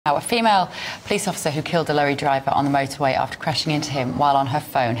Now, a female police officer who killed a lorry driver on the motorway after crashing into him while on her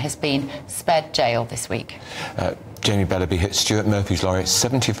phone has been spared jail this week. Jamie Bellaby hit Stuart Murphy's lorry at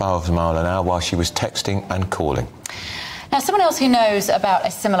 75 miles an hour while she was texting and calling. Now, someone else who knows about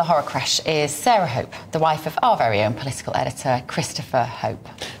a similar horror crash is Sarah Hope, the wife of our very own political editor, Christopher Hope.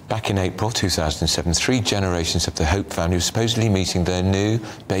 Back in April 2007, 3 generations of the Hope family were supposedly meeting their new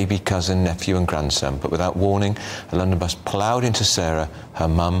baby cousin, nephew and grandson. But without warning, a London bus ploughed into Sarah, her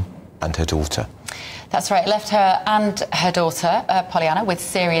mum and her daughter. That's right, it left her and her daughter, Pollyanna, with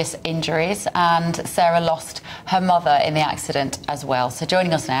serious injuries, and Sarah lost her mother in the accident as well. So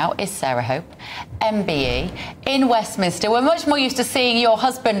joining us now is Sarah Hope, MBE, in Westminster. We're much more used to seeing your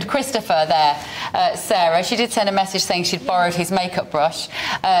husband, Christopher, there, Sarah. She did send a message saying she'd borrowed his makeup brush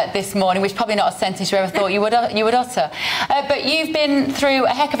this morning, which is probably not a sentence you ever thought you would utter. But you've been through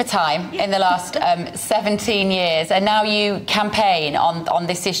a heck of a time in the last 17 years, and now you campaign on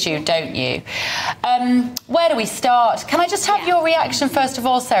this issue, don't you? Where do we start? Can I just have your reaction, first of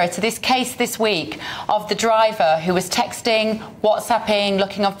all, Sarah, to this case this week of the driver who was texting, WhatsApping,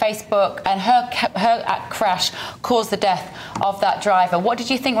 looking on Facebook, and her crash caused the death of that driver. What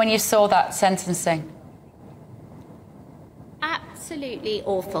did you think when you saw that sentencing? Absolutely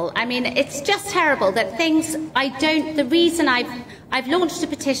awful. I mean, it's just terrible that things the reason I've launched a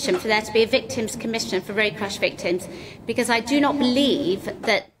petition for there to be a victims commission for road crash victims, because I do not believe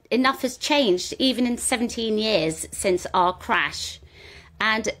that enough has changed, even in 17 years since our crash.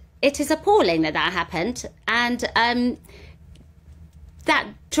 And it is appalling that that happened. And that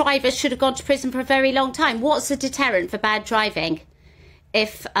driver should have gone to prison for a very long time. What's a deterrent for bad driving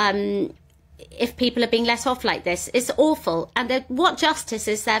if people are being let off like this? It's awful. And what justice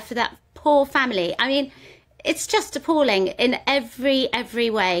is there for that poor family? I mean, it's just appalling in every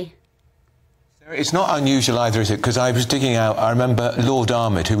way. It's not unusual either, is it? Because I was digging out, I remember Lord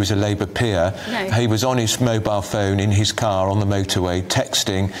Ahmed, who was a Labour peer. No. He was on his mobile phone in his car on the motorway,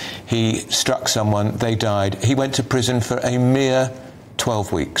 texting. He struck someone, they died. He went to prison for a mere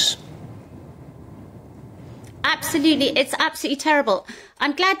 12 weeks. Absolutely, it's absolutely terrible.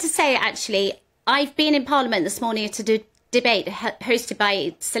 I'm glad to say, actually, I've been in Parliament this morning to do debate hosted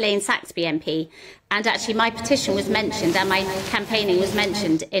by Selene Saxby MP, and actually my petition was mentioned and my campaigning was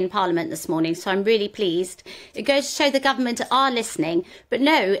mentioned in Parliament this morning, so I'm really pleased. It goes to show the government are listening. But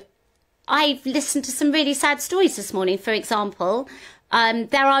no, I've listened to some really sad stories this morning. For example,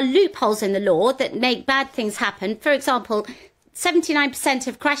 there are loopholes in the law that make bad things happen. For example, 79%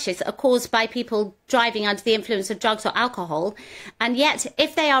 of crashes are caused by people driving under the influence of drugs or alcohol, and yet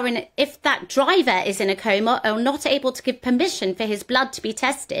if that driver is in a coma or not able to give permission for his blood to be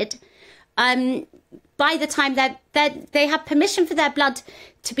tested, by the time they have permission for their blood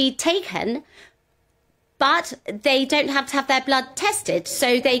to be taken, but they don't have to have their blood tested,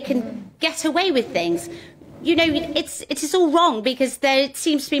 so they can get away with things. You know, it is all wrong, because there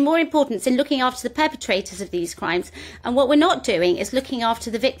seems to be more importance in looking after the perpetrators of these crimes. And what we're not doing is looking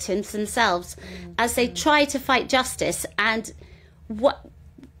after the victims themselves as they try to fight justice. And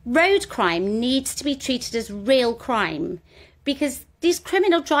road crime needs to be treated as real crime, because these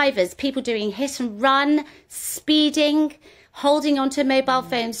criminal drivers, people doing hit and run, speeding, holding onto mobile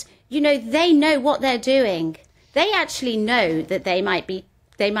phones, you know, they know what they're doing. They actually know that they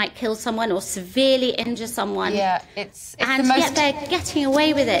might kill someone or severely injure someone. Yeah, and yet they're getting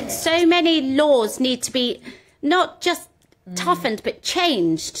away with it. So many laws need to be not just toughened, but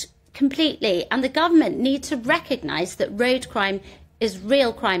changed completely. And the government need to recognise that road crime is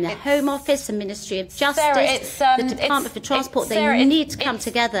real crime. The Home Office, the Ministry of Justice, Sarah, the Department for Transport, they need to come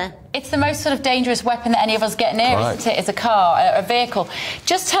together. It's the most sort of dangerous weapon that any of us get near, isn't it, is a car, a vehicle.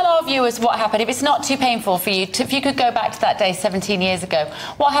 Just tell our viewers what happened. If it's not too painful for you, if you could go back to that day 17 years ago,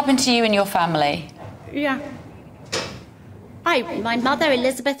 what happened to you and your family? Yeah. My mother,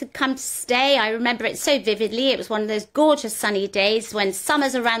 Elizabeth, had come to stay. I remember it so vividly. It was one of those gorgeous sunny days when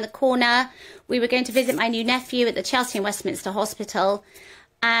summer's around the corner. We were going to visit my new nephew at the Chelsea and Westminster Hospital.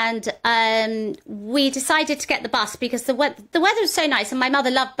 And we decided to get the bus because the weather was so nice and my mother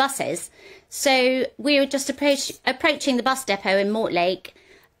loved buses. So we were just approaching the bus depot in Mortlake,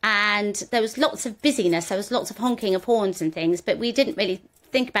 and there was lots of busyness. There was lots of honking of horns and things, but we didn't really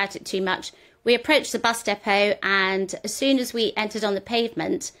think about it too much. We approached the bus depot, and as soon as we entered on the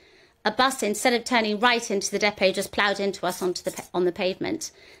pavement, a bus, instead of turning right into the depot, just ploughed into us on the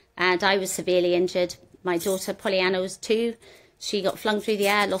pavement. And I was severely injured. My daughter, Pollyanna, was too. She got flung through the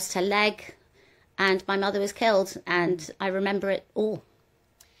air, lost her leg, and my mother was killed. And I remember it all.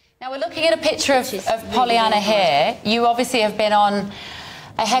 Now, we're looking at a picture of Pollyanna here. You obviously have been on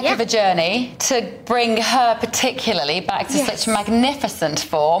a heck of a journey to bring her particularly back to such magnificent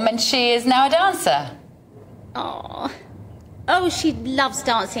form, and she is now a dancer. Oh, she loves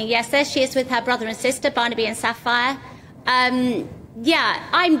dancing. Yes, there she is with her brother and sister, Barnaby and Sapphire. Yeah,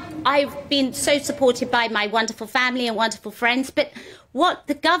 I've been so supported by my wonderful family and wonderful friends, but what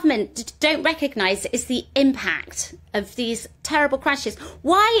the government don't recognise is the impact of these terrible crashes.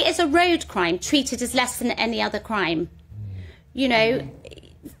 Why is a road crime treated as less than any other crime? You know,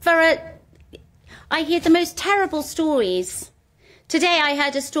 I hear the most terrible stories. Today I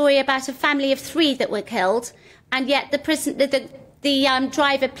heard a story about a family of 3 that were killed, and yet the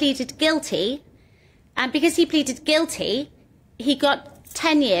driver pleaded guilty, and because he pleaded guilty, he got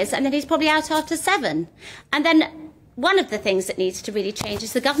 10 years, and then he's probably out after 7. And then one of the things that needs to really change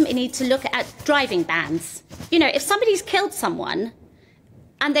is the government needs to look at driving bans. You know, if somebody's killed someone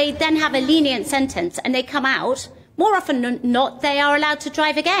and they then have a lenient sentence and they come out, more often than not, they are allowed to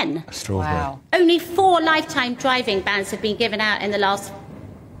drive again. Wow. Only 4 lifetime driving bans have been given out in the last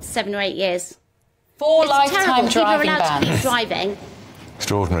 7 or 8 years. 4 it's lifetime terrible. driving People are allowed bans. to keep driving.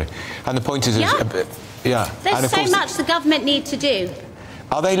 Extraordinary. And the point is... There's and of so course, much the government need to do.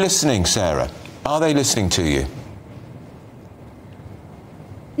 Are they listening, Sarah? Are they listening to you?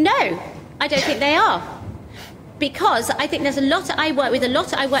 No, I don't think they are. Because I think there's a lot I work with.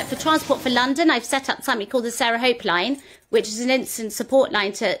 I work for Transport for London. I've set up something called the Sarah Hope line, which is an instant support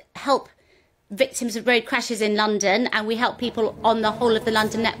line to help victims of road crashes in London, and we help people on the whole of the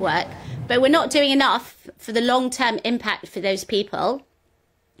London network. But we're not doing enough for the long-term impact for those people.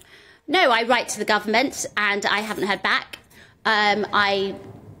 No, I write to the government and I haven't heard back. I've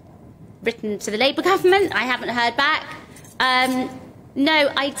written to the Labour government, I haven't heard back.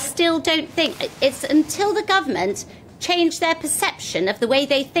 No, I still don't think it's until the government change their perception of the way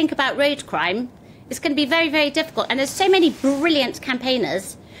they think about road crime, it's going to be very, very difficult. And there's so many brilliant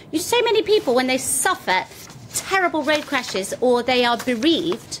campaigners. So many people, when they suffer terrible road crashes or they are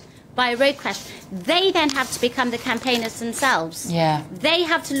bereaved by a road crash, they then have to become the campaigners themselves. Yeah. They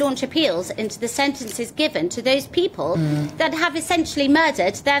have to launch appeals into the sentences given to those people that have essentially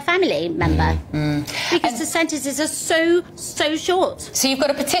murdered their family member. Because the sentences are so short. So you've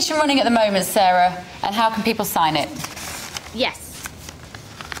got a petition running at the moment, Sarah, and how can people sign it? Yes.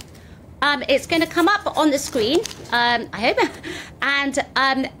 It's going to come up on the screen, I hope,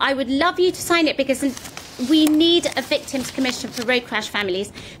 and I would love you to sign it because we need a victims commission for road crash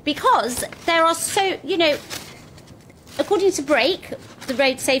families, because there are so, you know, according to Break, the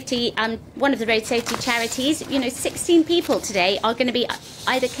road safety, one of the road safety charities, you know, 16 people today are going to be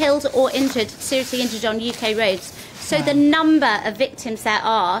either killed or injured, seriously injured on UK roads. So the number of victims there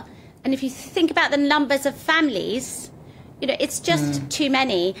are, and if you think about the numbers of families, you know, it's just too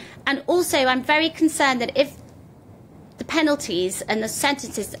many. And also, I'm very concerned that if the penalties and the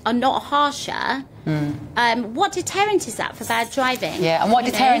sentences are not harsher, what deterrent is that for bad driving? Yeah, and what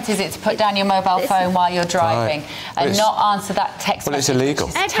deterrent is it to put down your mobile phone while you're driving and not answer that text message? Well, it's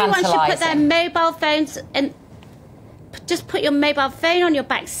illegal. Everyone should put their mobile phones and just put your mobile phone on your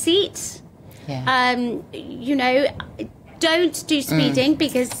back seat. Yeah. You know, don't do speeding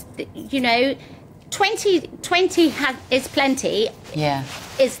because, you know, 20 is plenty. Yeah.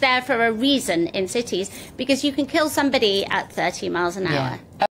 Is there for a reason in cities, because you can kill somebody at 30 miles an hour.